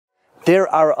There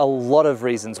are a lot of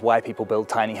reasons why people build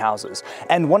tiny houses,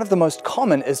 and one of the most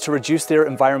common is to reduce their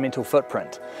environmental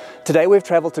footprint. Today we've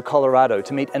traveled to Colorado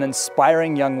to meet an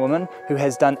inspiring young woman who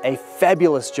has done a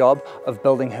fabulous job of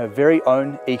building her very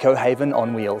own eco-haven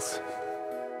on wheels.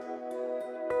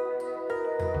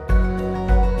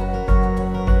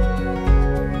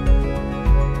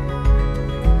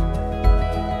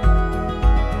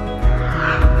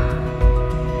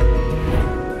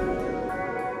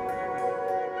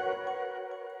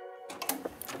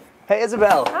 Hey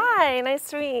Isabelle! Hi, nice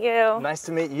to meet you. Nice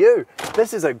to meet you.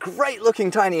 This is a great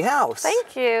looking tiny house.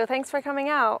 Thank you, thanks for coming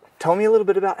out. Tell me a little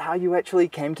bit about how you actually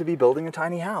came to be building a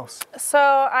tiny house. So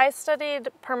I studied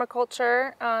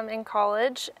permaculture in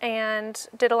college and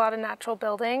did a lot of natural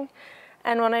building.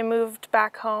 And when I moved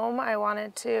back home, I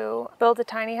wanted to build a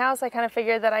tiny house. I kind of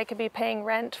figured that I could be paying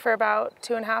rent for about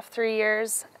 2.5, 3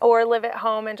 years, or live at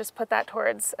home and just put that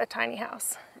towards a tiny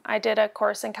house. I did a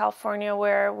course in California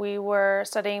where we were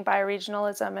studying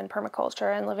bioregionalism and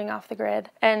permaculture and living off the grid.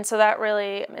 And so that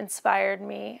really inspired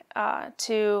me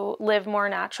to live more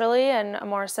naturally and a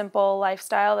more simple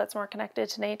lifestyle that's more connected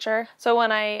to nature. So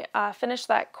when I finished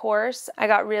that course, I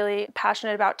got really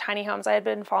passionate about tiny homes. I had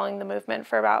been following the movement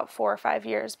for about 4 or 5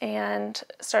 years and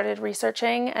started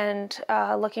researching and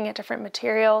looking at different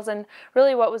materials and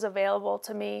really what was available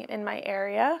to me in my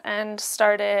area, and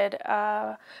started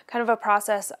kind of a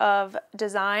process of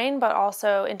design, but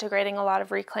also integrating a lot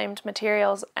of reclaimed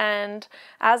materials. And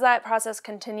as that process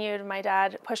continued, my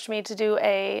dad pushed me to do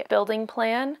a building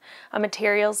plan, a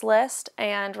materials list,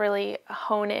 and really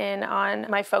hone in on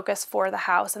my focus for the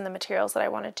house and the materials that I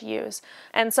wanted to use.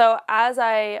 And so as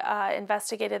I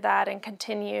investigated that and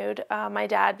continued, my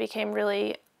dad became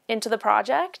really into the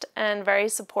project and very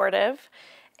supportive.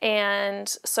 And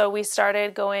so we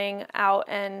started going out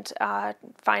and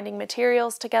finding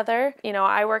materials together. You know,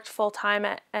 I worked full time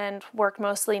and worked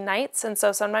mostly nights. And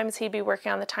so sometimes he'd be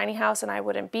working on the tiny house and I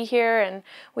wouldn't be here. And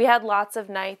we had lots of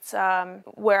nights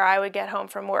where I would get home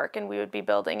from work and we would be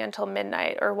building until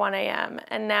midnight or 1 a.m.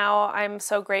 And now I'm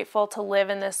so grateful to live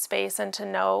in this space and to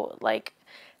know like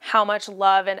how much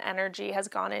love and energy has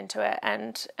gone into it,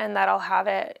 and that I'll have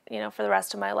it, you know, for the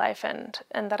rest of my life, and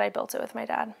that I built it with my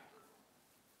dad.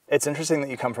 It's interesting that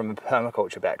you come from a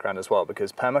permaculture background as well,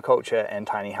 because permaculture and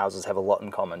tiny houses have a lot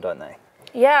in common, don't they?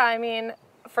 Yeah, I mean,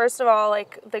 first of all,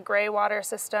 like the gray water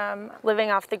system, living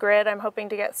off the grid, I'm hoping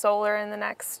to get solar in the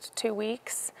next 2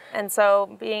 weeks. And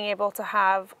so being able to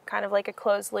have kind of like a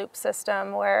closed loop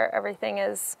system where everything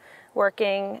is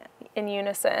working in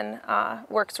unison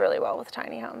works really well with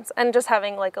tiny homes, and just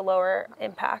having like a lower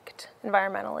impact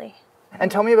environmentally. And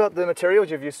tell me about the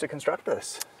materials you've used to construct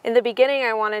this. In the beginning,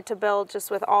 I wanted to build just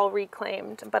with all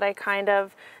reclaimed, but I kind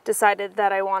of decided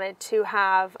that I wanted to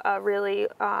have a really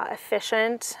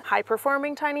efficient,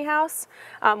 high-performing tiny house,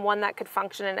 one that could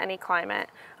function in any climate.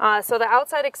 So the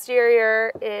outside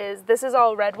exterior this is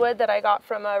all redwood that I got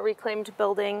from a reclaimed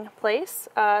building place.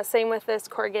 Same with this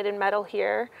corrugated metal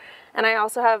here. And I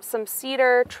also have some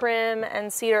cedar trim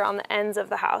and cedar on the ends of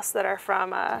the house that are from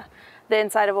the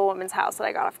inside of a woman's house that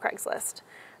I got off Craigslist.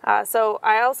 So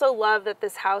I also love that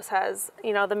this house has,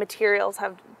 you know, the materials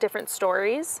have different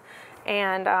stories,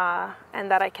 and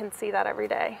that I can see that every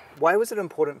day. Why was it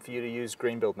important for you to use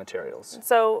green build materials?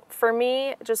 So for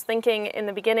me, just thinking in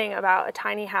the beginning about a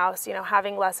tiny house, you know,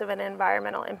 having less of an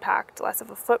environmental impact, less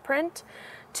of a footprint,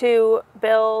 to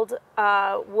build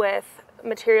with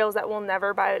materials that will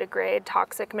never biodegrade,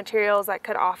 toxic materials that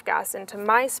could off-gas into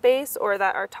my space or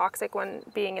that are toxic when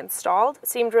being installed,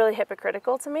 seemed really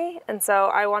hypocritical to me. And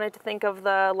so I wanted to think of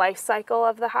the life cycle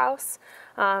of the house,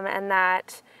 and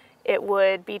that it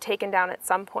would be taken down at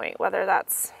some point, whether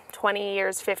that's 20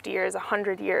 years, 50 years,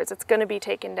 100 years, it's going to be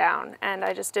taken down. And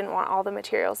I just didn't want all the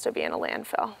materials to be in a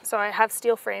landfill. So I have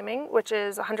steel framing, which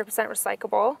is 100%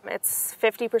 recyclable. It's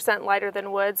 50% lighter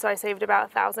than wood, so I saved about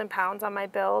 1,000 pounds on my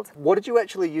build. What did you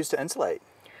actually use to insulate?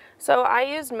 So I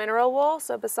used mineral wool,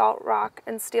 so basalt rock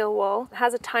and steel wool. It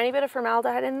has a tiny bit of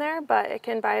formaldehyde in there, but it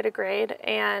can biodegrade,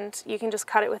 and you can just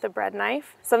cut it with a bread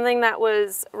knife. Something that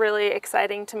was really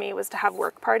exciting to me was to have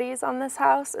work parties on this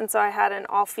house, and so I had an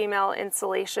all-female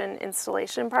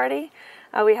installation party.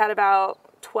 We had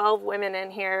about 12 women in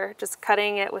here just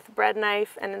cutting it with a bread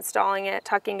knife and installing it,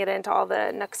 tucking it into all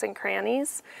the nooks and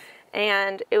crannies.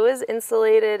 And it was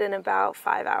insulated in about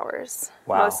 5 hours.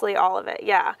 Wow. Mostly all of it,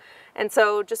 yeah. And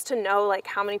so just to know like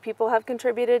how many people have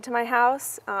contributed to my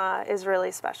house is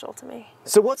really special to me.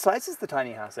 So what size is the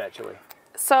tiny house actually?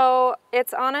 So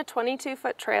it's on a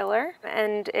 22-foot trailer,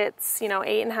 and it's, you know,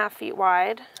 8.5 feet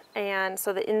wide. And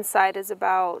so the inside is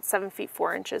about 7 feet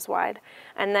 4 inches wide.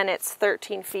 And then it's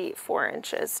 13 feet 4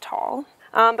 inches tall.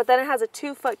 But then it has a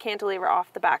 2-foot cantilever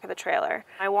off the back of the trailer.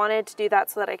 I wanted to do that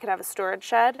so that I could have a storage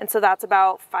shed. And so that's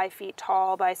about 5 feet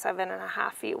tall by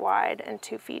 7.5 feet wide and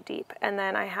 2 feet deep. And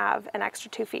then I have an extra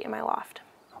 2 feet in my loft.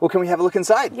 Well, can we have a look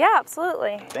inside? Yeah,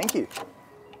 absolutely. Thank you.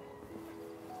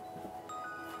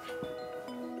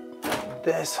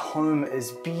 This home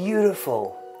is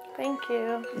beautiful. Thank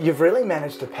you. You've really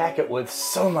managed to pack it with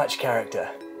so much character.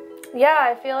 Yeah,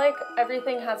 I feel like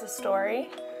everything has a story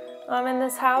in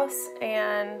this house,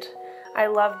 and I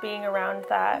love being around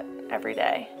that every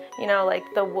day. You know, like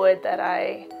the wood that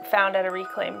I found at a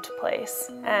reclaimed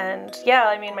place. And yeah,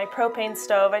 I mean, my propane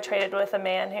stove, I traded with a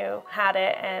man who had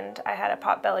it, and I had a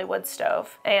potbelly wood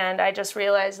stove. And I just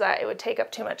realized that it would take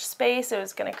up too much space, it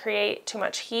was gonna create too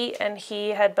much heat, and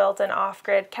he had built an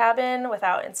off-grid cabin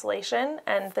without insulation,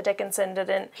 and the Dickinson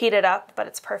didn't heat it up, but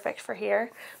it's perfect for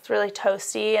here. It's really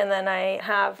toasty. And then I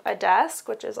have a desk,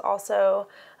 which is also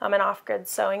an off-grid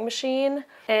sewing machine,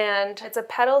 and it's a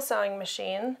pedal sewing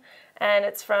machine, and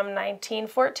it's from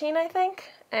 1914, I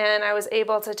think. And I was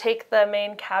able to take the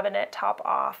main cabinet top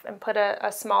off and put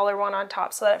a smaller one on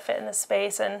top so that it fit in the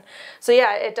space. And so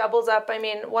yeah, it doubles up. I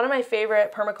mean, one of my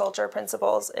favorite permaculture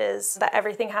principles is that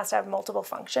everything has to have multiple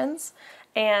functions.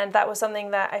 And that was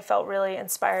something that I felt really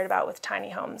inspired about with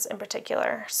tiny homes in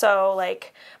particular. So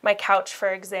like my couch, for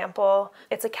example,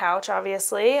 it's a couch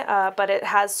obviously, but it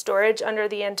has storage under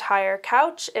the entire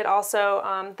couch. It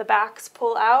also, the backs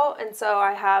pull out, and so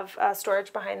I have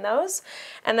storage behind those.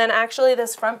 And then actually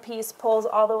this front piece pulls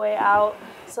all the way out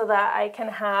so that I can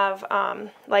have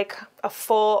like a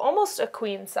full, almost a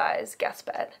queen size guest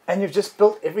bed. And you've just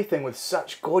built everything with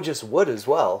such gorgeous wood as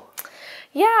well.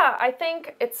 Yeah, I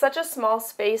think it's such a small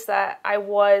space that I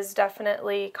was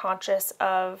definitely conscious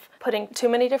of putting too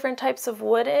many different types of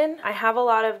wood in. I have a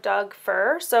lot of Doug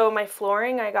fir, so my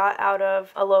flooring I got out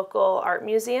of a local art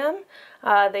museum.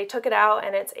 They took it out,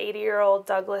 and it's 80-year-old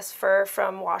Douglas fir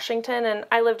from Washington, and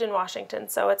I lived in Washington,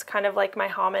 so it's kind of like my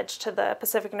homage to the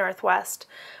Pacific Northwest,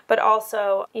 but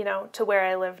also, you know, to where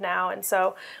I live now. And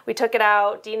so we took it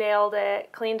out, denailed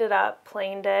it, cleaned it up,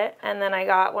 planed it, and then I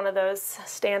got one of those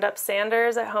stand-up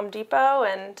sanders at Home Depot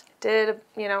and did,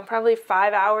 you know, probably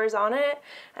 5 hours on it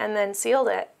and then sealed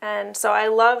it. And so I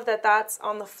love that that's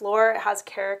on the floor. It has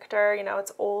character, you know,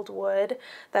 it's old wood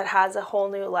that has a whole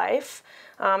new life.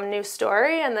 New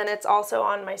story. And then it's also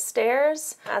on my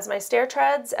stairs as my stair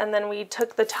treads. And then we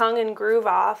took the tongue and groove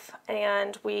off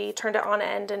and we turned it on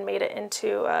end and made it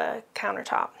into a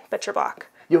countertop, butcher block.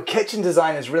 Your kitchen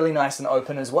design is really nice and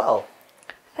open as well.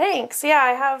 Thanks. Yeah,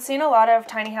 I have seen a lot of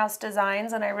tiny house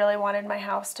designs, and I really wanted my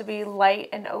house to be light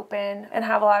and open and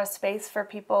have a lot of space for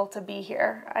people to be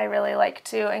here. I really like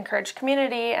to encourage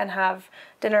community and have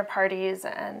dinner parties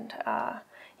and,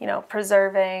 you know,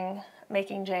 preserving,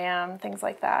 making jam, things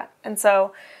like that. And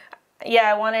so, yeah,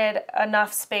 I wanted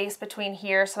enough space between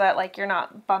here so that like you're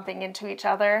not bumping into each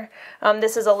other.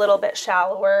 This is a little bit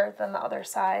shallower than the other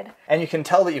side. And you can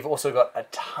tell that you've also got a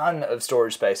ton of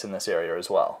storage space in this area as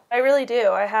well. I really do.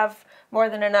 I have more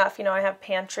than enough. You know, I have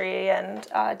pantry and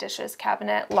dishes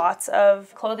cabinet, lots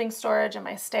of clothing storage in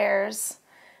my stairs,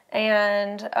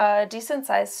 and a decent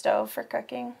sized stove for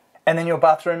cooking. And then your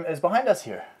bathroom is behind us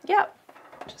here. Yep.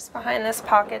 Just behind this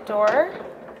pocket door.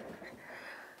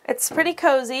 It's pretty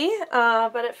cozy,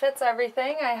 but it fits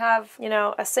everything. I have, you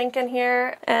know, a sink in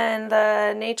here and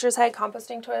the Nature's Head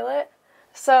composting toilet.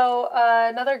 So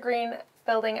another green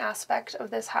building aspect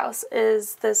of this house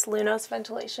is this Lunos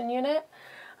ventilation unit.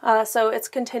 So it's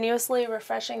continuously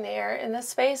refreshing the air in this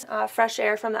space, fresh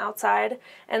air from the outside.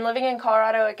 And living in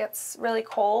Colorado, it gets really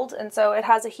cold, and so it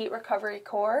has a heat recovery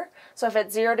core. So if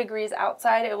it's 0 degrees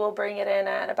outside, it will bring it in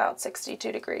at about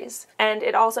 62 degrees. And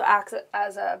it also acts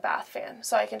as a bath fan,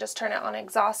 so I can just turn it on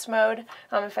exhaust mode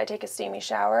if I take a steamy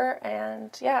shower.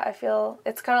 And yeah, I feel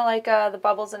it's kind of like the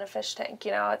bubbles in a fish tank,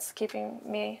 you know, it's keeping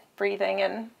me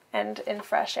breathing and in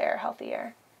fresh air, healthy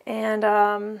air.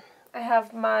 And I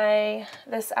have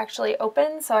this actually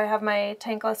open, so I have my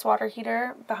tankless water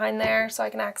heater behind there so I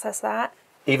can access that.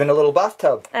 Even a little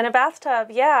bathtub. And a bathtub,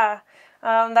 yeah.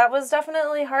 That was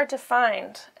definitely hard to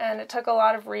find, and it took a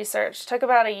lot of research. It took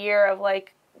about a year of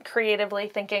like creatively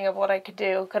thinking of what I could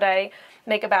do. Could I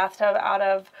make a bathtub out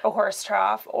of a horse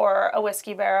trough or a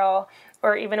whiskey barrel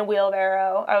or even a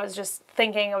wheelbarrow? I was just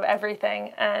thinking of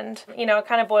everything, and you know, it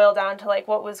kind of boiled down to like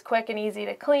what was quick and easy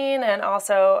to clean. And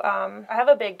also I have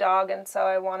a big dog, and so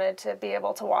I wanted to be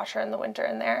able to wash her in the winter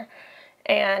in there,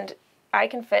 and I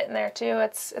can fit in there too.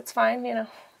 It's fine, you know.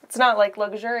 It's not like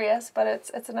luxurious, but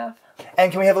it's enough.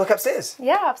 And can we have a look upstairs?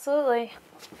 Yeah, absolutely.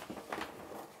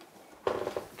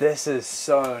 This is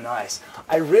so nice.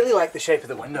 I really like the shape of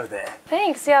the window there.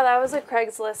 Thanks, yeah, that was a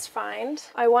Craigslist find.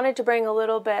 I wanted to bring a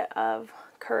little bit of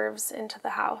curves into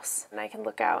the house, and I can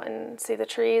look out and see the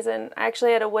trees. And I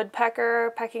actually had a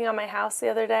woodpecker pecking on my house the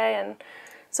other day, and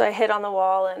so I hid on the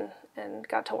wall and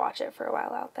got to watch it for a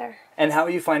while out there. And how are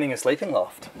you finding a sleeping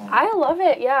loft? I love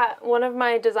it, yeah. One of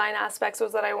my design aspects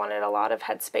was that I wanted a lot of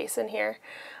headspace in here.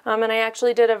 And I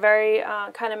actually did a very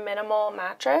kind of minimal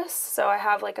mattress. So I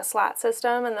have like a slat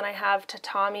system, and then I have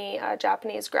tatami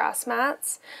Japanese grass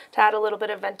mats to add a little bit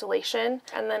of ventilation.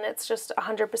 And then it's just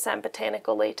 100%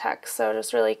 botanical latex, so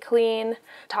just really clean,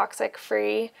 toxic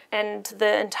free. And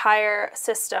the entire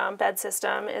system, bed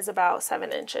system, is about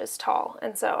 7 inches tall.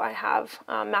 And so I have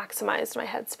maximized my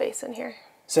headspace in here.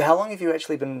 So how long have you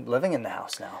actually been living in the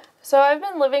house now? So I've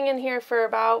been living in here for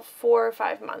about 4 or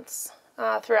 5 months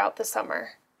throughout the summer.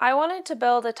 I wanted to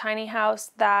build a tiny house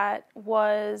that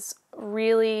was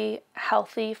really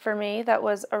healthy for me, that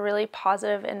was a really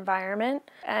positive environment.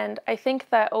 And I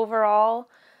think that overall,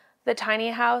 the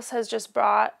tiny house has just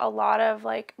brought a lot of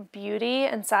like beauty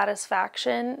and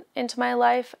satisfaction into my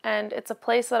life. And it's a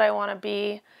place that I want to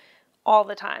be all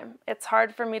the time. It's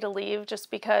hard for me to leave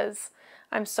just because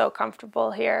I'm so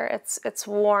comfortable here. It's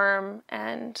warm,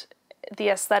 and the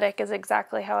aesthetic is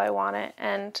exactly how I want it.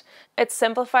 And it's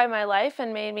simplified my life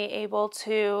and made me able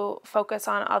to focus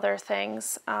on other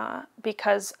things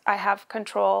because I have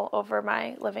control over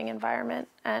my living environment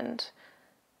and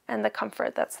the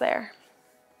comfort that's there.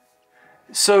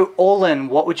 So all in,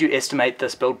 what would you estimate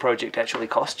this build project actually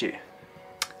cost you?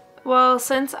 Well,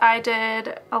 since I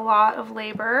did a lot of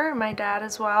labor, my dad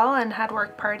as well, and had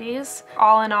work parties,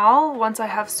 all in all, once I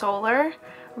have solar,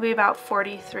 it'll be about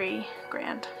 43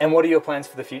 grand. And what are your plans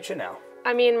for the future now?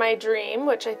 I mean, my dream,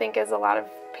 which I think is a lot of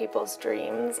people's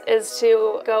dreams, is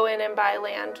to go in and buy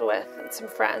land with some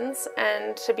friends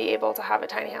and to be able to have a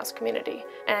tiny house community.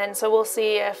 And so we'll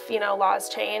see if, laws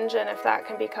change and if that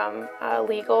can become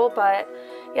legal. But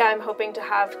yeah, I'm hoping to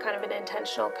have kind of an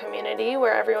intentional community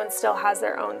where everyone still has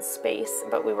their own space,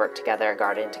 but we work together,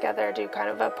 garden together, do kind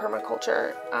of a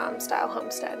permaculture style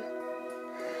homestead.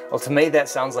 Well, to me, that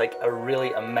sounds like a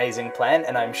really amazing plan,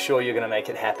 and I'm sure you're going to make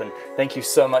it happen. Thank you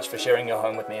so much for sharing your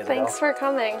home with me, Isabelle. Thanks for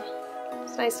coming.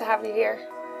 It's nice to have you here.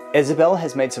 Isabelle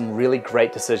has made some really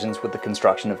great decisions with the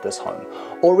construction of this home.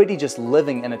 Already just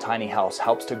living in a tiny house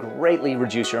helps to greatly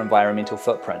reduce your environmental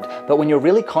footprint, but when you're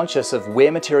really conscious of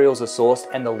where materials are sourced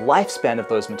and the lifespan of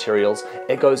those materials,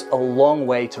 it goes a long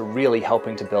way to really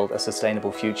helping to build a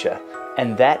sustainable future.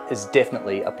 And that is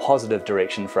definitely a positive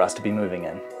direction for us to be moving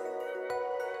in.